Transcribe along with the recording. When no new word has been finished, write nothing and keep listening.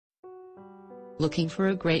Looking for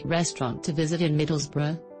a great restaurant to visit in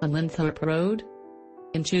Middlesbrough, on Linthorpe Road?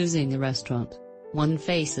 In choosing a restaurant, one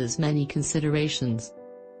faces many considerations.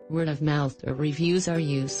 Word of mouth or reviews are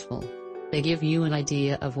useful. They give you an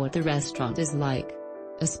idea of what the restaurant is like,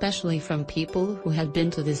 especially from people who have been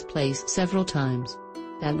to this place several times.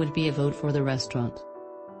 That would be a vote for the restaurant.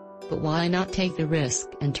 But why not take the risk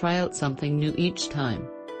and try out something new each time?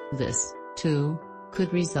 This, too,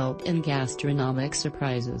 could result in gastronomic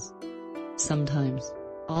surprises. Sometimes,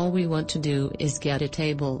 all we want to do is get a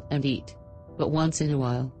table and eat. But once in a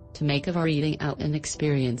while, to make of our eating out an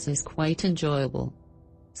experience is quite enjoyable.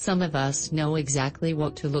 Some of us know exactly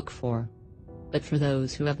what to look for. But for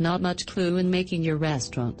those who have not much clue in making your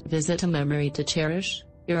restaurant visit a memory to cherish,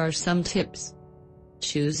 here are some tips.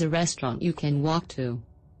 Choose a restaurant you can walk to.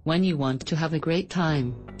 When you want to have a great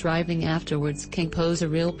time, driving afterwards can pose a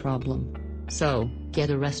real problem. So, get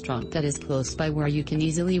a restaurant that is close by where you can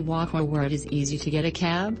easily walk or where it is easy to get a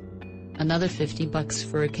cab. Another $50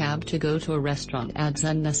 for a cab to go to a restaurant adds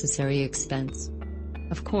unnecessary expense.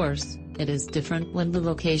 Of course, it is different when the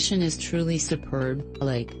location is truly superb, a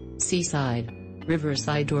lake, seaside,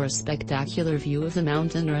 riverside or a spectacular view of the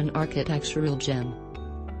mountain or an architectural gem.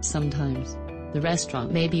 Sometimes, the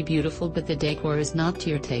restaurant may be beautiful but the decor is not to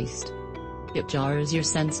your taste. It jars your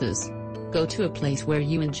senses. Go to a place where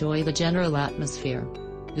you enjoy the general atmosphere.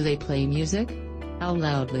 Do they play music? How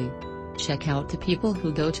loudly? Check out the people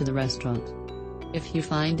who go to the restaurant. If you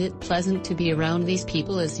find it pleasant to be around these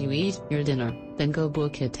people as you eat your dinner, then go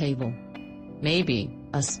book a table. Maybe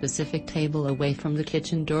a specific table away from the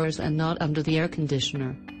kitchen doors and not under the air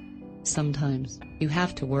conditioner. Sometimes, you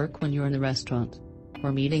have to work when you're in a restaurant.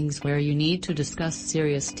 For meetings where you need to discuss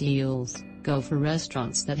serious deals, go for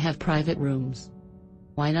restaurants that have private rooms.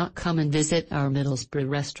 Why not come and visit our Middlesbrough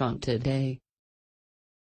restaurant today?